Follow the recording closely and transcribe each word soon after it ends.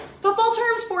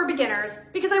terms for beginners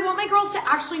because I want my girls to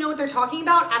actually know what they're talking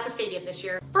about at the stadium this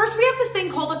year. First, we have this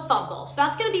thing called a fumble. So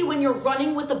that's gonna be when you're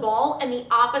running with the ball and the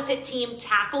opposite team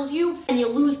tackles you and you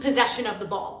lose possession of the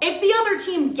ball. If the other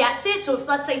team gets it, so if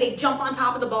let's say they jump on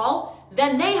top of the ball,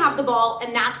 then they have the ball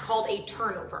and that's called a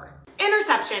turnover.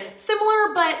 Interception,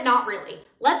 similar but not really.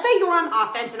 Let's say you're on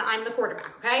offense and I'm the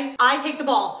quarterback, okay? I take the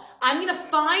ball. I'm gonna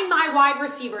find my wide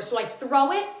receiver, so I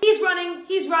throw it. He's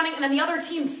running, and then the other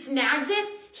team snags it.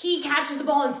 He catches the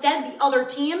ball instead, the other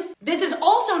team. This is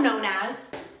also known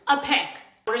as a pick.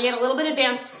 We're gonna get a little bit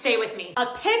advanced, stay with me. A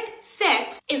pick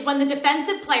six is when the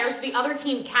defensive player, so the other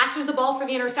team, catches the ball for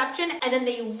the interception, and then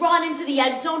they run into the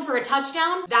end zone for a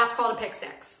touchdown. That's called a pick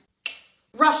six.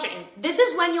 Rushing. This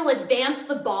is when you'll advance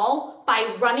the ball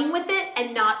by running with it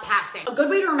and not passing. A good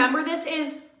way to remember this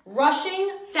is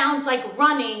rushing sounds like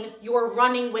running, you're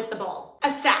running with the ball. A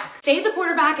sack. Say the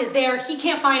quarterback is there, he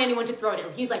can't find anyone to throw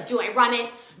to. He's like, do I run it?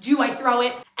 Do I throw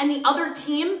it? And the other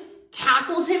team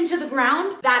tackles him to the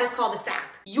ground. That is called a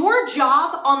sack. Your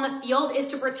job on the field is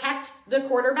to protect the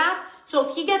quarterback. So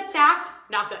if he gets sacked,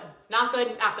 not good, not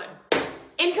good, not good.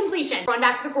 Incompletion. Run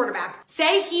back to the quarterback.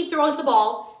 Say he throws the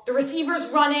ball, the receiver's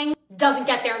running, doesn't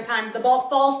get there in time, the ball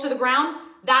falls to the ground.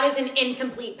 That is an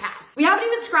incomplete pass. We haven't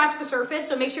even scratched the surface,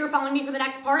 so make sure you're following me for the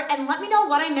next part and let me know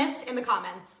what I missed in the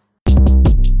comments.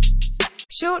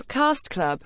 Short Cast Club